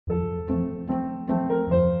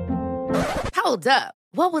Hold up.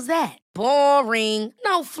 What was that? Boring.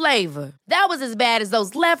 No flavor. That was as bad as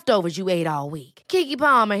those leftovers you ate all week. Keke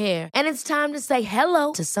Palmer here, and it's time to say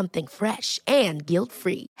hello to something fresh and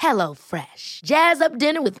guilt-free. Hello Fresh. Jazz up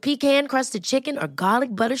dinner with pecan-crusted chicken or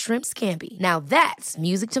garlic butter shrimp scampi. Now that's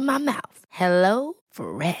music to my mouth. Hello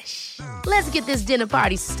Fresh. Let's get this dinner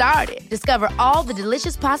party started. Discover all the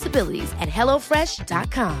delicious possibilities at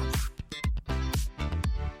hellofresh.com.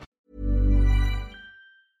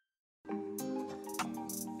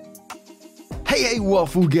 Hey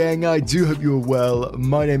Waffle Gang, I do hope you're well.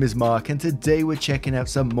 My name is Mark and today we're checking out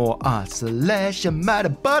some more r/Matter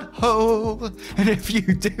Butthole. And if you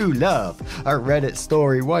do love a Reddit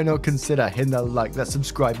story, why not consider hitting that like, that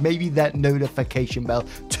subscribe, maybe that notification bell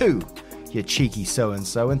too, you cheeky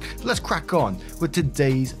so-and-so. And let's crack on with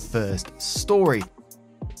today's first story.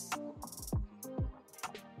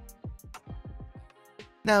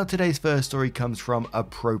 Now, today's first story comes from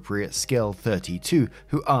Appropriate Skill 32,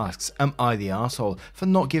 who asks, am I the arsehole for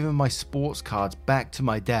not giving my sports cards back to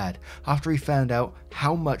my dad after he found out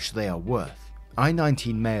how much they are worth? I,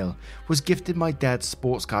 19 male, was gifted my dad's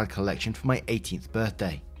sports card collection for my 18th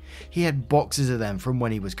birthday. He had boxes of them from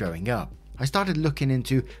when he was growing up. I started looking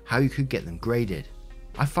into how you could get them graded.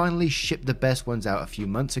 I finally shipped the best ones out a few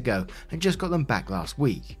months ago and just got them back last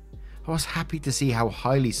week. I was happy to see how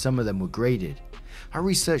highly some of them were graded. I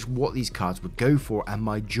researched what these cards would go for and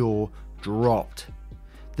my jaw dropped.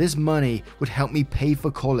 This money would help me pay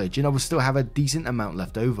for college and I would still have a decent amount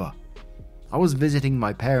left over. I was visiting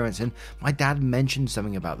my parents and my dad mentioned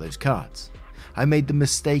something about those cards. I made the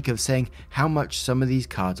mistake of saying how much some of these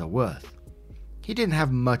cards are worth. He didn't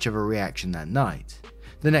have much of a reaction that night.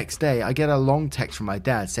 The next day I get a long text from my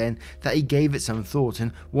dad saying that he gave it some thought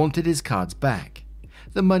and wanted his cards back.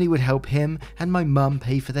 The money would help him and my mum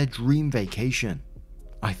pay for their dream vacation.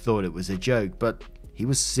 I thought it was a joke, but he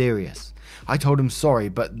was serious. I told him sorry,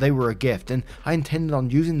 but they were a gift and I intended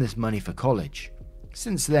on using this money for college.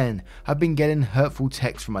 Since then, I've been getting hurtful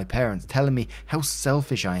texts from my parents telling me how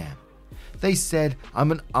selfish I am. They said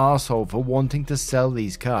I'm an arsehole for wanting to sell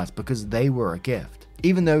these cards because they were a gift,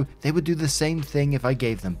 even though they would do the same thing if I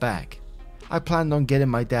gave them back. I planned on getting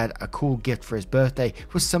my dad a cool gift for his birthday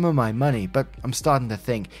with some of my money, but I'm starting to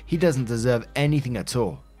think he doesn't deserve anything at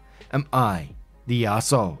all. Am I the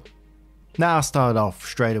arsehole? Now I'll start off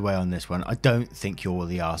straight away on this one. I don't think you're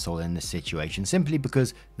the arsehole in this situation, simply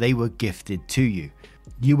because they were gifted to you.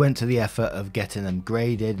 You went to the effort of getting them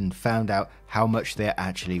graded and found out how much they're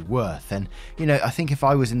actually worth. And, I think if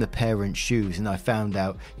I was in the parents' shoes and I found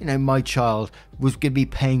out, my child was going to be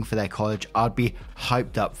paying for their college, I'd be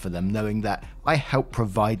hyped up for them, knowing that I helped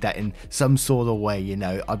provide that in some sort of way,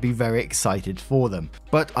 I'd be very excited for them.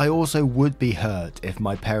 But I also would be hurt if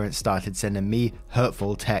my parents started sending me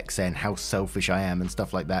hurtful texts saying how selfish I am and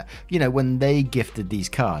stuff like that, when they gifted these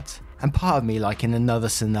cards. And part of me, like in another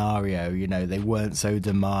scenario, they weren't so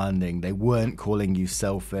demanding, they weren't calling you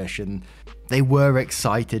selfish, and they were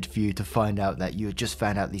excited for you to find out that you had just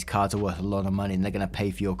found out these cards are worth a lot of money and they're going to pay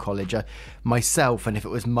for your college. Myself, and if it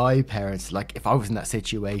was my parents, like if I was in that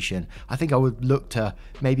situation, I think I would look to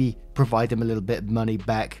maybe provide them a little bit of money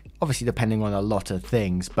back, obviously depending on a lot of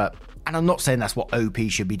things, and I'm not saying that's what OP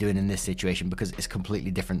should be doing in this situation because it's completely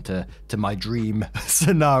different to my dream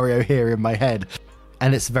scenario here in my head.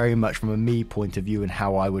 And it's very much from a me point of view and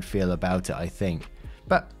how I would feel about it, I think.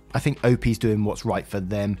 But I think OP's doing what's right for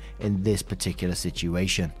them in this particular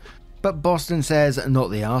situation. But Boston says, not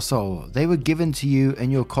the arsehole. They were given to you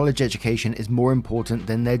and your college education is more important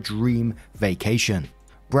than their dream vacation.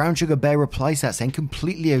 Brown Sugar Bear replies that saying,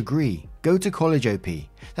 completely agree. Go to college, OP.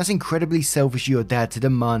 That's incredibly selfish of your dad to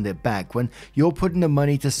demand it back when you're putting the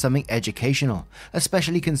money to something educational,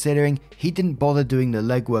 especially considering he didn't bother doing the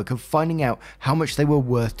legwork of finding out how much they were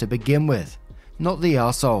worth to begin with. Not the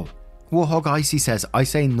arsehole. Warhog Icy says, I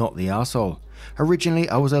say not the arsehole. Originally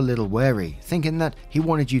I was a little wary, thinking that he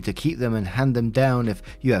wanted you to keep them and hand them down if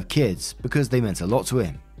you have kids, because they meant a lot to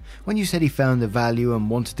him. When you said he found the value and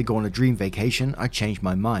wanted to go on a dream vacation, I changed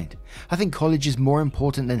my mind. I think college is more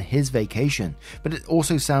important than his vacation, but it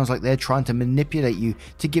also sounds like they're trying to manipulate you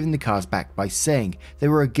to giving the cars back by saying they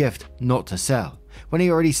were a gift not to sell, when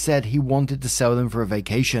he already said he wanted to sell them for a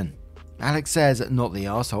vacation. Alex says, not the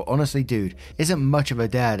arsehole. Honestly, dude, isn't much of a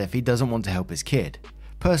dad if he doesn't want to help his kid.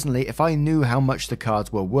 Personally, if I knew how much the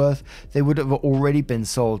cards were worth, they would have already been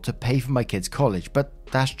sold to pay for my kid's college, but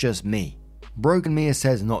that's just me. Brogan Mia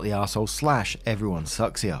says, not the arsehole / everyone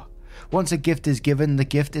sucks here. Once a gift is given, the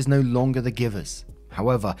gift is no longer the giver's.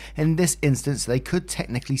 However, in this instance, they could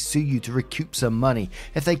technically sue you to recoup some money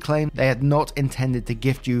if they claim they had not intended to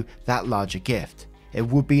gift you that large a gift. It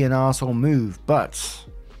would be an arsehole move, but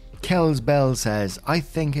Kells Bell says, I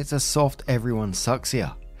think it's a soft everyone sucks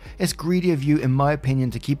here. It's greedy of you, in my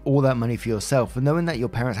opinion, to keep all that money for yourself, and knowing that your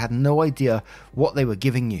parents had no idea what they were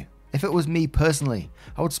giving you. If it was me personally,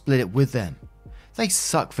 I would split it with them. They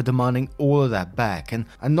suck for demanding all of that back and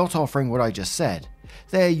not offering what I just said.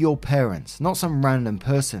 They're your parents, not some random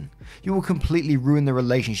person. You will completely ruin the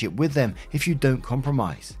relationship with them if you don't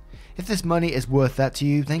compromise. If this money is worth that to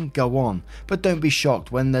you, then go on, but don't be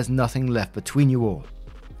shocked when there's nothing left between you all.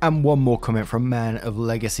 And one more comment from Man of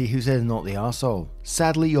Legacy, who says not the arsehole.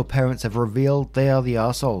 Sadly, your parents have revealed they are the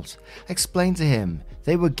arseholes. Explain to him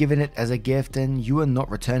they were given it as a gift and you are not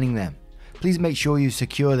returning them. Please make sure you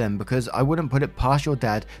secure them, because I wouldn't put it past your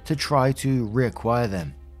dad to try to reacquire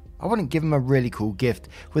them. I wouldn't give him a really cool gift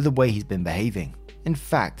with the way he's been behaving. In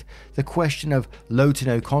fact, the question of low to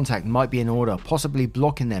no contact might be in order, possibly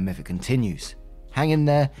blocking them if it continues. Hang in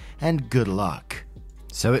there and good luck.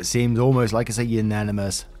 So it seems almost like it's a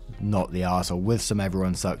unanimous not the arsehole with some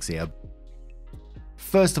everyone sucks here.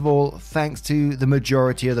 First of all, thanks to the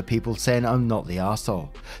majority of the people saying I'm not the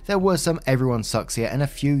arsehole. There were some everyone sucks here and a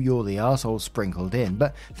few you're the arsehole sprinkled in,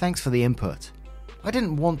 but thanks for the input. I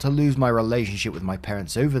didn't want to lose my relationship with my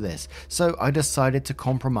parents over this, so I decided to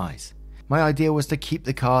compromise. My idea was to keep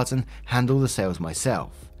the cards and handle the sales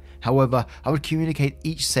myself. However, I would communicate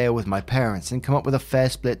each sale with my parents and come up with a fair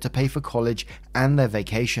split to pay for college and their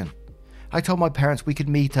vacation. I told my parents we could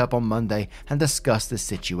meet up on Monday and discuss this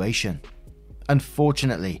situation.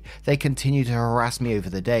 Unfortunately, they continued to harass me over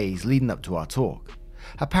the days leading up to our talk.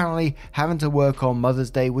 Apparently, having to work on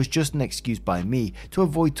Mother's Day was just an excuse by me to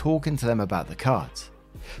avoid talking to them about the cards.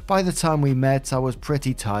 By the time we met, I was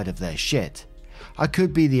pretty tired of their shit. I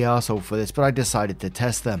could be the arsehole for this, but I decided to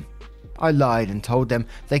test them. I lied and told them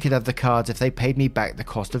they could have the cards if they paid me back the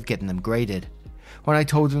cost of getting them graded. When I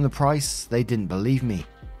told them the price, they didn't believe me.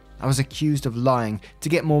 I was accused of lying to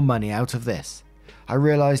get more money out of this. I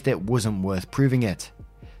realized it wasn't worth proving it.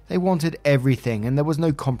 They wanted everything and there was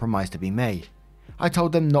no compromise to be made. I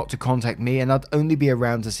told them not to contact me and I'd only be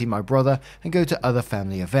around to see my brother and go to other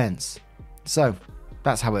family events. So,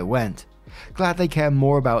 that's how it went. Glad they care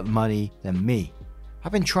more about money than me.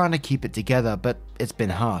 I've been trying to keep it together, but it's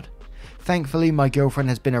been hard. Thankfully, my girlfriend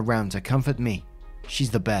has been around to comfort me.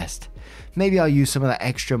 She's the best. Maybe I'll use some of that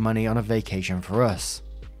extra money on a vacation for us.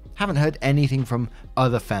 Haven't heard anything from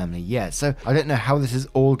other family yet, so I don't know how this is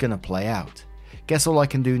all gonna play out. Guess all I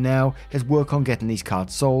can do now is work on getting these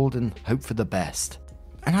cards sold and hope for the best.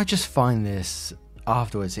 And I just find this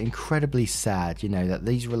afterwards incredibly sad, that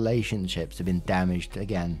these relationships have been damaged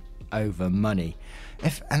again over money.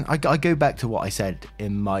 I go back to what I said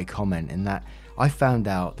in my comment, in that I found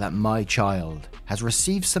out that my child has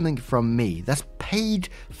received something from me that's paid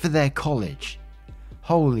for their college.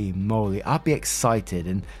 Holy moly, I'd be excited,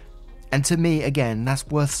 and to me, again, that's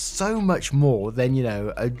worth so much more than,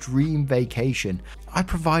 a dream vacation. I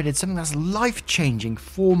provided something that's life-changing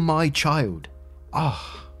for my child.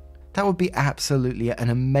 That would be absolutely an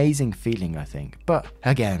amazing feeling, I think. But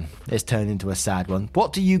again, it's turned into a sad one.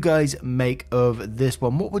 What do you guys make of this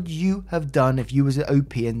one? What would you have done if you was an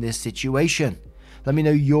OP in this situation? Let me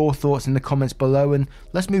know your thoughts in the comments below, and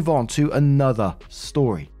let's move on to another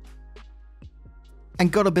story.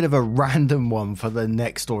 And got a bit of a random one for the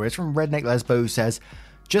next story. It's from Redneck Lesbo, who says,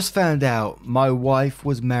 just found out my wife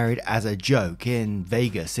was married as a joke in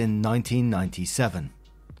Vegas in 1997.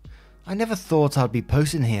 I never thought I'd be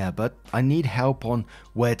posting here, but I need help on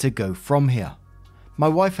where to go from here. My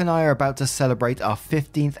wife and I are about to celebrate our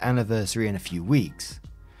 15th anniversary in a few weeks.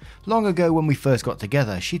 Long ago when we first got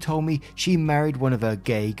together, she told me she married one of her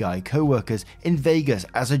gay guy co-workers in Vegas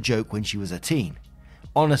as a joke when she was a teen.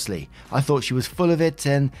 Honestly, I thought she was full of it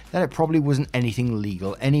and that it probably wasn't anything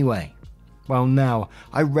legal anyway. Well, now,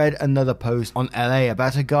 I read another post on LA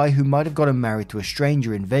about a guy who might have gotten married to a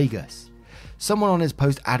stranger in Vegas. Someone on his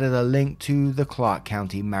post added a link to the Clark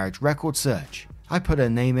County marriage record search. I put her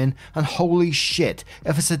name in and holy shit,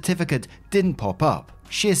 if a certificate didn't pop up.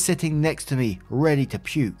 She is sitting next to me, ready to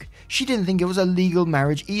puke. She didn't think it was a legal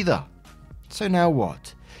marriage either. So now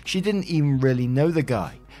what? She didn't even really know the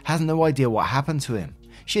guy, has no idea what happened to him.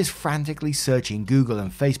 She is frantically searching Google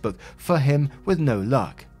and Facebook for him with no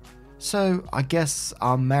luck. So I guess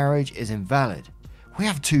our marriage is invalid. We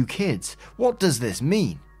have 2 kids. What does this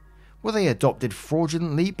mean? Were they adopted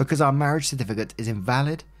fraudulently because our marriage certificate is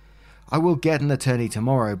invalid? I will get an attorney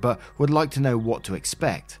tomorrow, but would like to know what to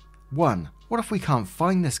expect. 1. What if we can't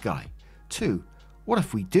find this guy? 2. What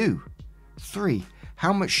if we do? 3.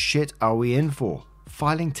 How much shit are we in for?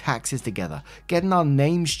 Filing taxes together, getting our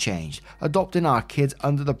names changed, adopting our kids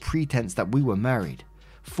under the pretense that we were married.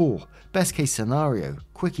 4. Best case scenario,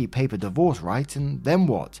 quickie paper divorce, right? And then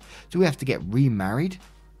what? Do we have to get remarried?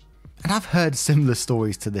 And I've heard similar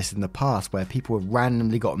stories to this in the past where people have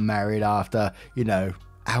randomly got married after,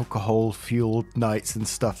 alcohol-fueled nights and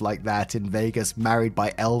stuff like that in Vegas, married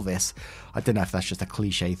by Elvis. I don't know if that's just a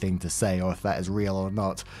cliche thing to say or if that is real or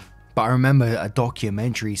not. But I remember a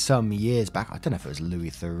documentary some years back, I don't know if it was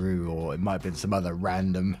Louis Theroux or it might have been some other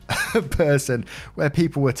random person, where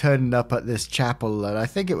people were turning up at this chapel and I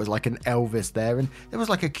think it was like an Elvis there and there was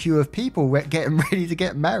like a queue of people getting ready to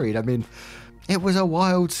get married. I mean, it was a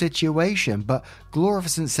wild situation, but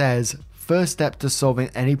Glorificent says, first step to solving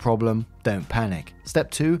any problem, don't panic.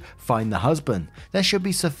 Step 2, find the husband. There should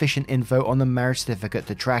be sufficient info on the marriage certificate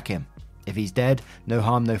to track him. If he's dead, no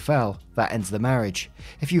harm, no foul. That ends the marriage.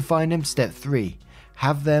 If you find him, step 3,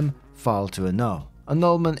 have them file to annul.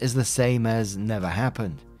 Annulment is the same as never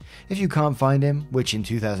happened. If you can't find him, which in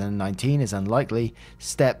 2019 is unlikely,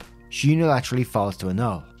 step, she unilaterally files to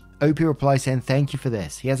annul. Opie replies saying thank you for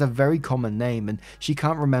this. He has a very common name and she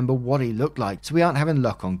can't remember what he looked like, so we aren't having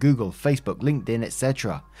luck on Google, Facebook, LinkedIn,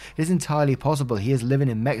 etc. It is entirely possible he is living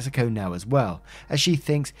in Mexico now as well, as she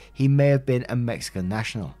thinks he may have been a Mexican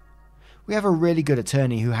national. We have a really good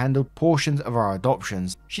attorney who handled portions of our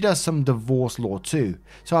adoptions. She does some divorce law too,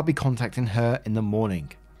 so I'll be contacting her in the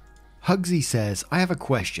morning. Hugsy says, I have a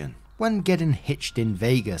question. When getting hitched in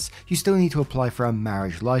Vegas, you still need to apply for a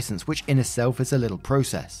marriage license, which in itself is a little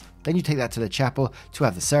process. Then you take that to the chapel to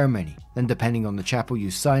have the ceremony. Then depending on the chapel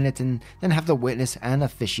you sign it and then have the witness and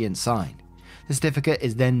officiant sign. The certificate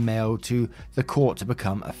is then mailed to the court to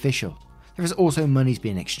become official. There is also monies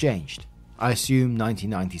being exchanged. I assume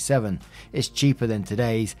 1997 is cheaper than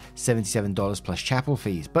today's $77 plus chapel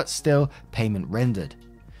fees, but still payment rendered.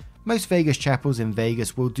 Most Vegas chapels in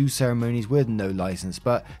Vegas will do ceremonies with no license,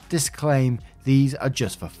 but disclaim these are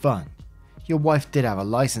just for fun. Your wife did have a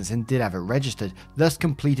license and did have it registered, thus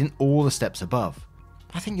completing all the steps above.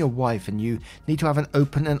 I think your wife and you need to have an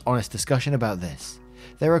open and honest discussion about this.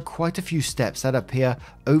 There are quite a few steps that appear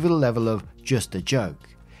over the level of just a joke.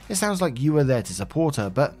 It sounds like you were there to support her,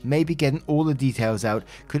 but maybe getting all the details out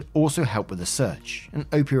could also help with the search. And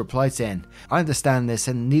Opie replied saying, I understand this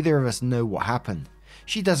and neither of us know what happened.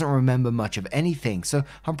 She doesn't remember much of anything, so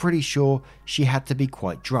I'm pretty sure she had to be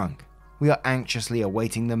quite drunk. We are anxiously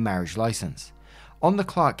awaiting the marriage license. On the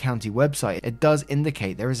Clark County website, it does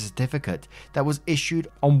indicate there is a certificate that was issued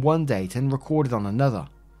on one date and recorded on another.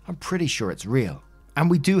 I'm pretty sure it's real. And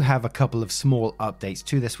we do have a couple of small updates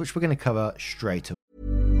to this, which we're going to cover straight away.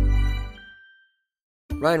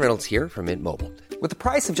 Ryan Reynolds here from Mint Mobile. With the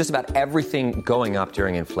price of just about everything going up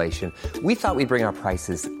during inflation, we thought we'd bring our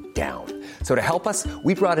prices down. So to help us,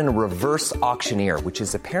 we brought in a reverse auctioneer, which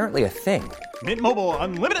is apparently a thing. Mint Mobile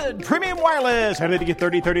Unlimited Premium Wireless. How to get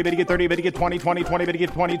 30, 30, bit to get 30, bit to get 20, 20, 20, bit to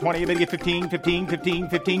get 20, 20, bit to get 15, 15, 15,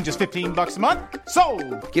 15, just $15 a month?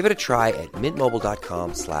 Sold! Give it a try at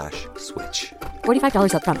mintmobile.com/switch.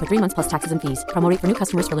 $45 up front for 3 months plus taxes and fees. Promo rate for new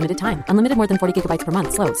customers for limited time. Unlimited more than 40 gigabytes per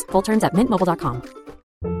month. Slows full terms at mintmobile.com.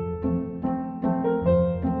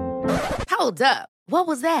 Hold up. What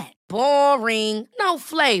was that? Boring. No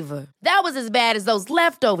flavor. That was as bad as those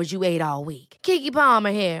leftovers you ate all week. Keke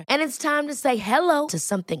Palmer here, and it's time to say hello to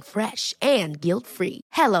something fresh and guilt-free.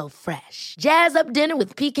 Hello Fresh. Jazz up dinner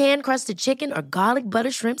with pecan-crusted chicken or garlic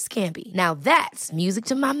butter shrimp scampi. Now that's music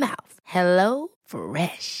to my mouth. Hello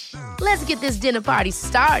Fresh. Let's get this dinner party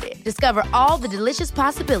started. Discover all the delicious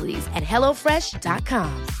possibilities at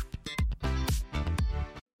hellofresh.com.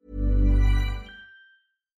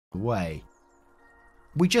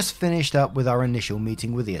 We just finished up with our initial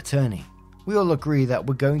meeting with the attorney. We all agree that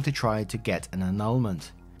we're going to try to get an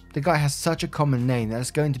annulment. The guy has such a common name that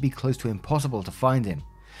it's going to be close to impossible to find him.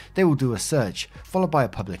 They will do a search, followed by a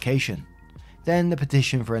publication. Then the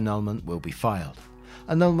petition for annulment will be filed.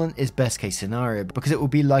 Annulment is best case scenario because it will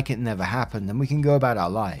be like it never happened and we can go about our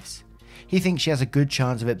lives. He thinks she has a good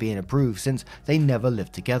chance of it being approved since they never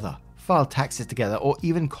lived together, filed taxes together, or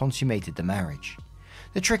even consummated the marriage.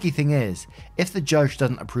 The tricky thing is, if the judge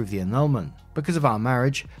doesn't approve the annulment, because of our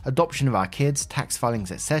marriage, adoption of our kids, tax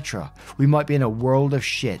filings, etc., we might be in a world of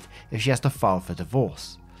shit if she has to file for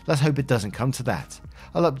divorce. Let's hope it doesn't come to that.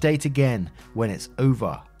 I'll update again when it's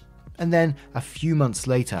over. And then, a few months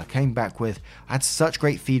later, came back with, I had such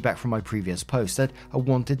great feedback from my previous post that I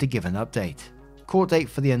wanted to give an update. Court date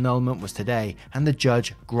for the annulment was today, and the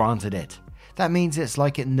judge granted it. That means it's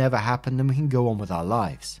like it never happened and we can go on with our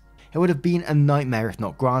lives. It would have been a nightmare if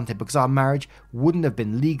not granted because our marriage wouldn't have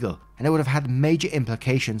been legal and it would have had major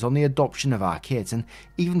implications on the adoption of our kids and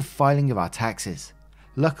even filing of our taxes.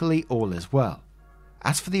 Luckily, all is well.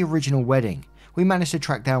 As for the original wedding, we managed to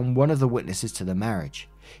track down one of the witnesses to the marriage.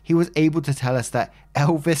 he was able to tell us that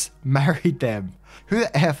Elvis married them. Who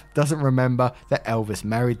the F doesn't remember that Elvis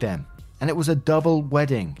married them? And it was a double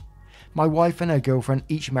wedding. My wife and her girlfriend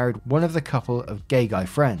each married one of the couple of gay guy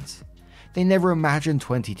friends. They never imagined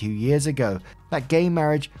 22 years ago that gay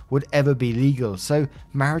marriage would ever be legal, so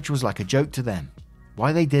marriage was like a joke to them.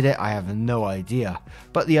 Why they did it, I have no idea,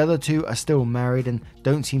 but the other two are still married and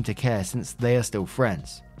don't seem to care since they are still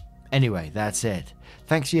friends. Anyway, that's it.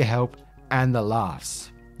 Thanks for your help and the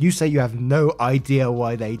laughs. You say you have no idea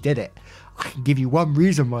why they did it. I can give you one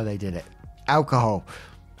reason why they did it. Alcohol.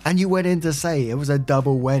 And you went in to say it was a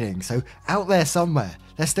double wedding, so out there somewhere,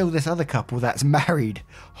 there's still this other couple that's married.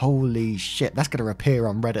 Holy shit, that's going to appear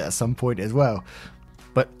on Reddit at some point as well.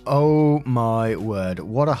 But oh my word,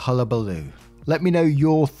 what a hullabaloo. Let me know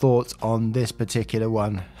your thoughts on this particular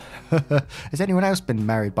one. Has anyone else been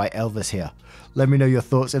married by Elvis here? Let me know your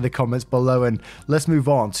thoughts in the comments below, and let's move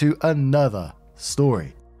on to another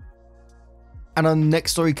story. And our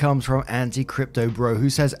next story comes from Anti-Crypto Bro, who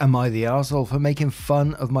says, am I the arsehole for making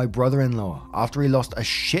fun of my brother-in-law after he lost a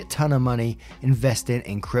shit ton of money investing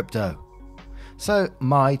in crypto? So,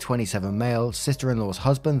 my 27 male, sister-in-law's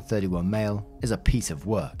husband, 31 male, is a piece of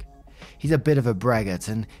work. He's a bit of a braggart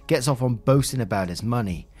and gets off on boasting about his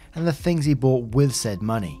money and the things he bought with said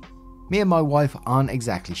money. Me and my wife aren't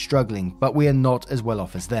exactly struggling, but we are not as well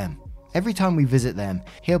off as them. Every time we visit them,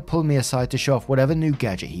 he'll pull me aside to show off whatever new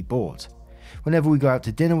gadget he bought. Whenever we go out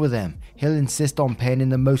to dinner with him, he'll insist on paying in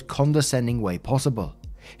the most condescending way possible.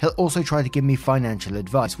 He'll also try to give me financial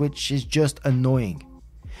advice, which is just annoying.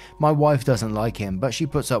 My wife doesn't like him, but she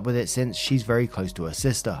puts up with it since she's very close to her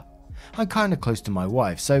sister. I'm kinda close to my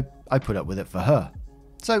wife, so I put up with it for her.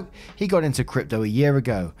 So he got into crypto a year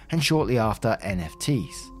ago, and shortly after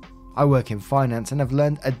NFTs. I work in finance and have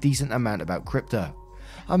learned a decent amount about crypto.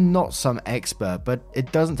 I'm not some expert, but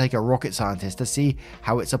it doesn't take a rocket scientist to see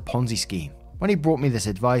how it's a Ponzi scheme. When he brought me this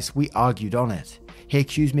advice, we argued on it. He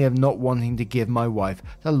accused me of not wanting to give my wife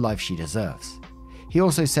the life she deserves. He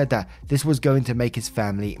also said that this was going to make his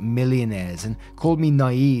family millionaires and called me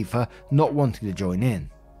naive for not wanting to join in.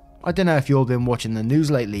 I don't know if you've all been watching the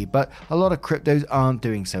news lately, but a lot of cryptos aren't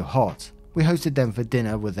doing so hot. We hosted them for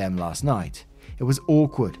dinner with them last night. It was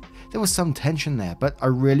awkward. There was some tension there, but I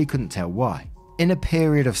really couldn't tell why. In a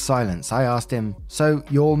period of silence, I asked him, so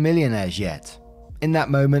you're all millionaires yet? In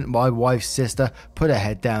that moment, my wife's sister put her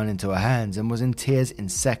head down into her hands and was in tears in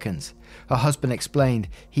seconds. Her husband explained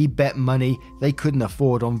he bet money they couldn't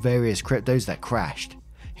afford on various cryptos that crashed.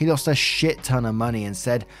 He lost a shit ton of money and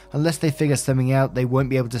said unless they figure something out, they won't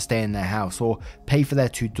be able to stay in their house or pay for their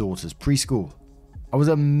 2 daughters' preschool. I was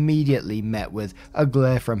immediately met with a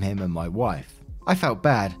glare from him and my wife. I felt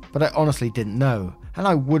bad, but I honestly didn't know, and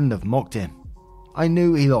I wouldn't have mocked him. I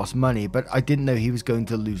knew he lost money, but I didn't know he was going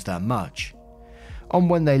to lose that much. On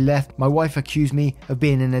when they left, my wife accused me of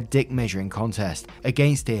being in a dick measuring contest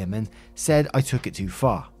against him and said I took it too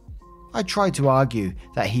far. I tried to argue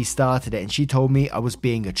that he started it and she told me I was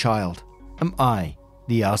being a child. Am I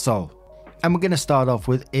the arsehole? And we're going to start off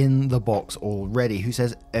with In The Box already, who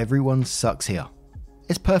says everyone sucks here.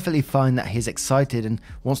 It's perfectly fine that he's excited and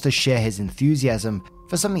wants to share his enthusiasm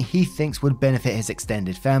for something he thinks would benefit his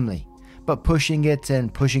extended family, but pushing it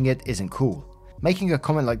isn't cool. Making a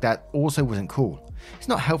comment like that also wasn't cool. It's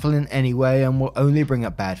not helpful in any way and will only bring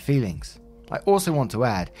up bad feelings. I also want to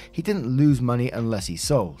add, he didn't lose money unless he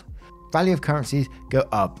sold. Value of currencies go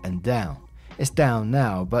up and down. It's down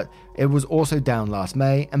now, but it was also down last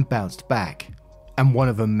May and bounced back. And one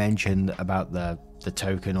of them mentioned about the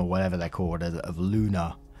token or whatever they're called of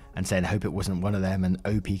Luna and saying I hope it wasn't one of them, and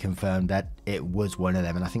OP confirmed that it was one of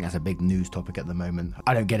them, and I think that's a big news topic at the moment.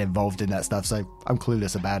 I don't get involved in that stuff, so I'm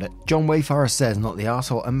clueless about it. John Wayfarer says, not the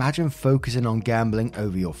arsehole, imagine focusing on gambling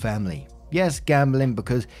over your family. Yes, gambling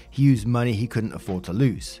because he used money he couldn't afford to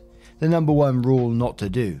lose. The number one rule not to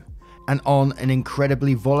do. And on an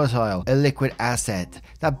incredibly volatile, illiquid asset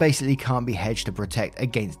that basically can't be hedged to protect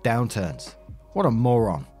against downturns. What a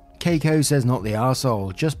moron. Keiko says not the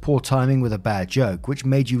arsehole, just poor timing with a bad joke, which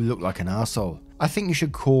made you look like an arsehole. I think you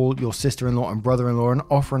should call your sister-in-law and brother-in-law and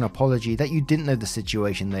offer an apology that you didn't know the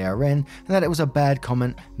situation they are in and that it was a bad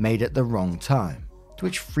comment made at the wrong time. To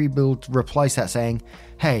which Freebuild replies that saying,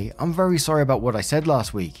 hey, I'm very sorry about what I said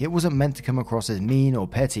last week. It wasn't meant to come across as mean or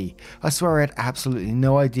petty. I swear I had absolutely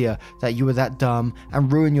no idea that you were that dumb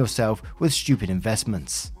and ruin yourself with stupid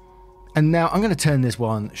investments. And now I'm going to turn this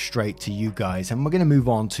one straight to you guys and we're going to move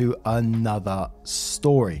on to another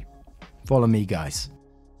story. Follow me, guys.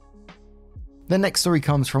 The next story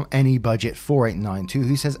comes from AnyBudget4892,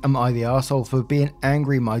 who says, am I the arsehole for being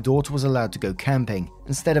angry my daughter was allowed to go camping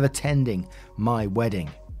instead of attending my wedding?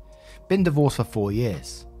 Been divorced for 4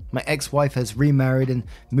 years. My ex-wife has remarried and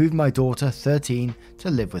moved my daughter, 13, to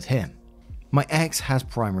live with him. My ex has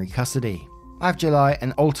primary custody. I have July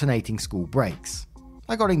and alternating school breaks.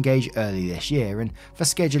 I got engaged early this year, and for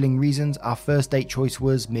scheduling reasons, our first date choice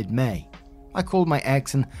was mid-May. I called my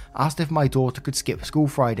ex and asked if my daughter could skip school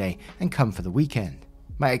Friday and come for the weekend.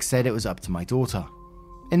 My ex said it was up to my daughter.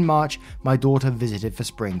 In March, my daughter visited for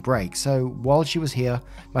spring break, so while she was here,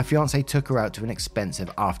 my fiancé took her out to an expensive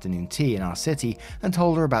afternoon tea in our city and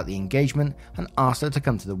told her about the engagement and asked her to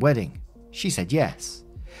come to the wedding. She said yes.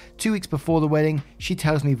 2 weeks before the wedding, she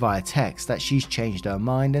tells me via text that she's changed her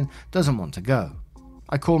mind and doesn't want to go.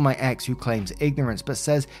 I call my ex, who claims ignorance but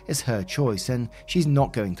says it's her choice and she's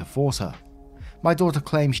not going to force her. My daughter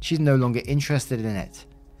claims she's no longer interested in it.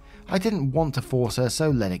 I didn't want to force her,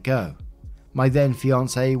 so let it go. My then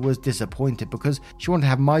fiancé was disappointed because she wanted to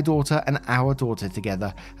have my daughter and our daughter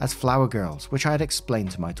together as flower girls, which I had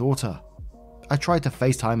explained to my daughter. I tried to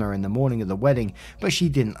FaceTime her in the morning of the wedding, but she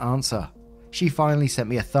didn't answer. She finally sent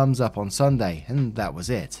me a thumbs up on Sunday, and that was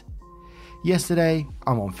it. Yesterday,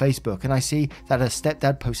 I'm on Facebook and I see that her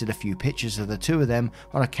stepdad posted a few pictures of the two of them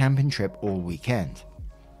on a camping trip all weekend.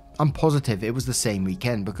 I'm positive it was the same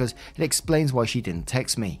weekend because it explains why she didn't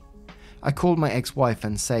text me. I called my ex-wife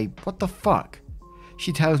and say, what the fuck?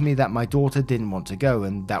 She tells me that my daughter didn't want to go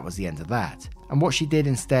and that was the end of that. And what she did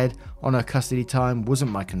instead on her custody time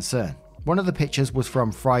wasn't my concern. One of the pictures was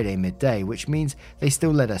from Friday midday, which means they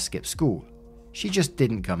still let her skip school. She just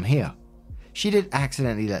didn't come here. She did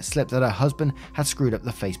accidentally let slip that her husband had screwed up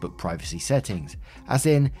the Facebook privacy settings, as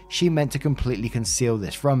in she meant to completely conceal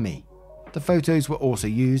this from me. The photos were also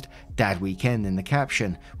used Dad Weekend in the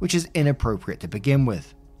caption, which is inappropriate to begin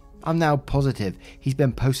with. I'm now positive he's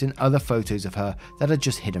been posting other photos of her that are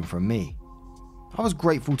just hidden from me. I was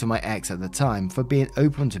grateful to my ex at the time for being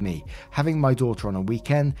open to me having my daughter on a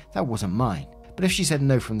weekend that wasn't mine. But if she said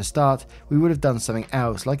no from the start, we would have done something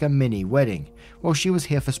else like a mini wedding while she was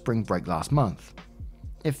here for spring break last month.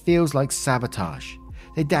 It feels like sabotage.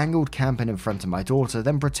 They dangled camping in front of my daughter,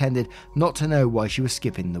 then pretended not to know why she was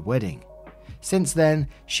skipping the wedding. Since then,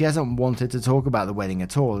 she hasn't wanted to talk about the wedding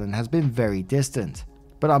at all and has been very distant.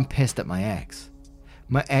 But I'm pissed at my ex.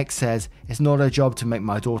 My ex says it's not her job to make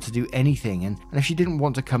my daughter do anything, and if she didn't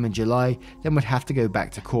want to come in July, then would have to go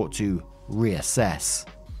back to court to reassess.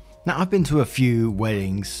 Now, I've been to a few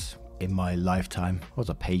weddings in my lifetime. I was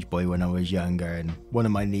a page boy when I was younger, and one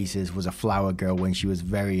of my nieces was a flower girl when she was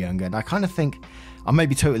very younger. And I kind of think I may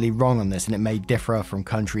be totally wrong on this, and it may differ from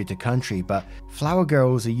country to country, but flower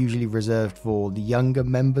girls are usually reserved for the younger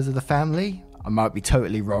members of the family. I might be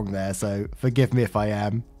totally wrong there, so forgive me if I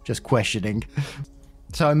am, just questioning.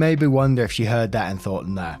 So I maybe wonder if she heard that and thought,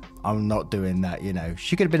 nah, I'm not doing that, you know.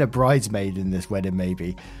 She could have been a bridesmaid in this wedding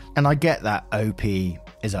maybe. And I get that OP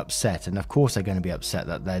is upset, and of course they're going to be upset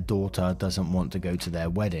that their daughter doesn't want to go to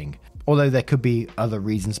their wedding. Although there could be other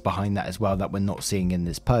reasons behind that as well that we're not seeing in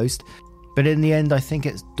this post. But in the end, I think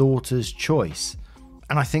it's daughter's choice.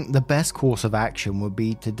 And I think the best course of action would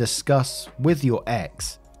be to discuss with your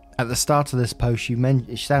ex. At the start of this post,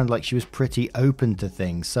 it sounded like she was pretty open to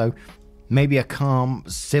things, so maybe a calm,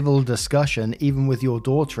 civil discussion, even with your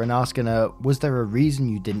daughter, and asking her, was there a reason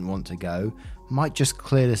you didn't want to go, might just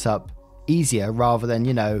clear this up easier rather than,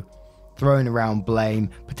 you know, throwing around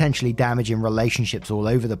blame, potentially damaging relationships all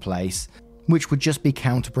over the place, which would just be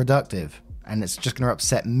counterproductive. And it's just going to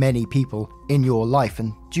upset many people in your life.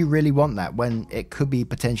 And do you really want that when it could be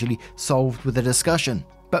potentially solved with a discussion?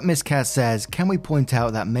 But Miss Cat says, can we point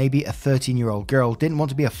out that maybe a 13-year-old girl didn't want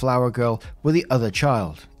to be a flower girl with the other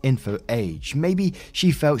child? Info age. Maybe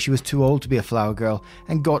she felt she was too old to be a flower girl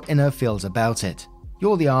and got in her feels about it.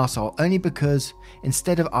 You're the arsehole only because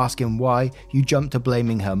instead of asking why, you jumped to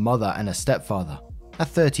blaming her mother and her stepfather. At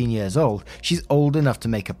 13 years old, she's old enough to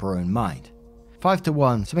make up her own mind.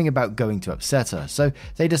 5-1, something about going to upset her, so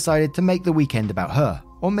they decided to make the weekend about her.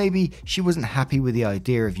 Or maybe she wasn't happy with the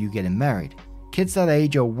idea of you getting married. Kids that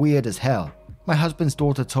age are weird as hell. My husband's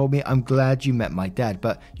daughter told me, I'm glad you met my dad,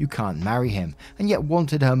 but you can't marry him, and yet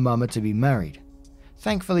wanted her mama to be married.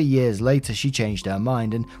 Thankfully, years later, she changed her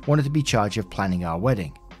mind and wanted to be charged of planning our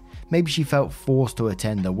wedding. Maybe she felt forced to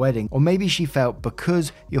attend the wedding, or maybe she felt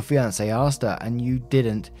because your fiancé asked her and you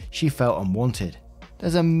didn't, she felt unwanted.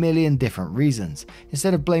 There's a million different reasons.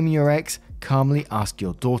 Instead of blaming your ex, calmly ask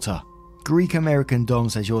your daughter. Greek American Dom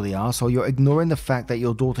says you're the arsehole, you're ignoring the fact that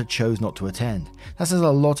your daughter chose not to attend. That says a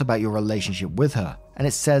lot about your relationship with her, and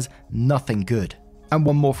it says nothing good. And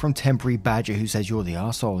one more from Temporary Badger who says you're the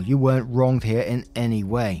arsehole, you weren't wronged here in any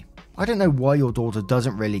way. I don't know why your daughter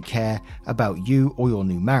doesn't really care about you or your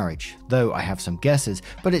new marriage, though I have some guesses,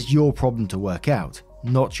 but it's your problem to work out.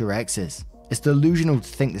 not your ex's. It's delusional to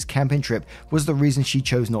think this camping trip was the reason she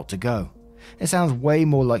chose not to go. It sounds way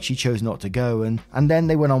more like she chose not to go and then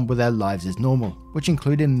they went on with their lives as normal, which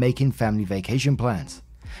included making family vacation plans.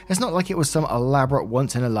 It's not like it was some elaborate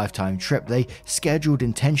once-in-a-lifetime trip they scheduled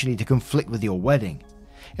intentionally to conflict with your wedding.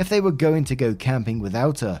 If they were going to go camping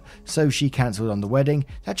without her, so she cancelled on the wedding,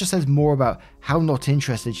 that just says more about how not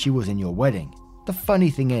interested she was in your wedding. The funny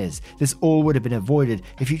thing is, this all would have been avoided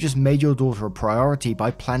if you just made your daughter a priority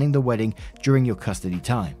by planning the wedding during your custody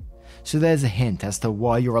time. So there's a hint as to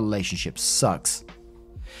why your relationship sucks.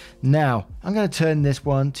 Now, I'm going to turn this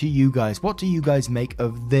one to you guys. What do you guys make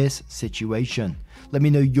of this situation? Let me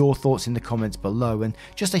know your thoughts in the comments below, and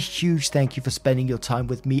just a huge thank you for spending your time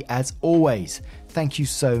with me as always. Thank you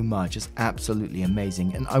so much, it's absolutely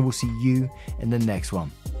amazing, and I will see you in the next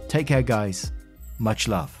one. Take care guys, much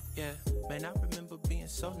love. Yeah, man, I remember being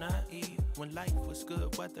so naive when life was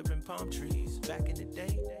good, weather and palm trees. Back in the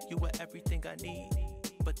day, you were everything I need.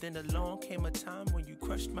 But then along came a time when you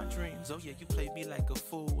crushed my dreams. Oh yeah, you played me like a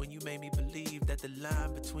fool when you made me believe that the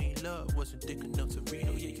line between love wasn't thick enough to read.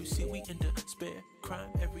 Oh yeah, you see we in despair,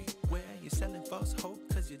 crime everywhere. You're selling false hope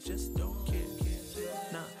cause you just don't care.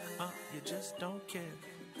 Nah, you just don't care.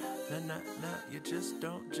 Nah, you just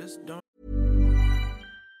don't.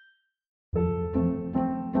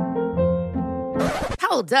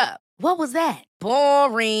 Hold up. What was that?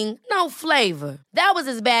 Boring. No flavor. That was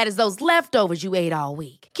as bad as those leftovers you ate all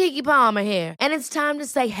week. Keke Palmer here, and it's time to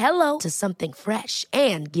say hello to something fresh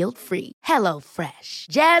and guilt-free. Hello Fresh.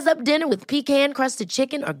 Jazz up dinner with pecan-crusted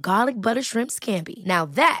chicken or garlic butter shrimp scampi. Now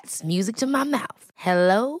that's music to my mouth.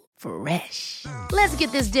 Hello Fresh. Let's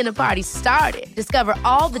get this dinner party started. Discover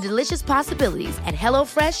all the delicious possibilities at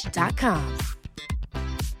HelloFresh.com.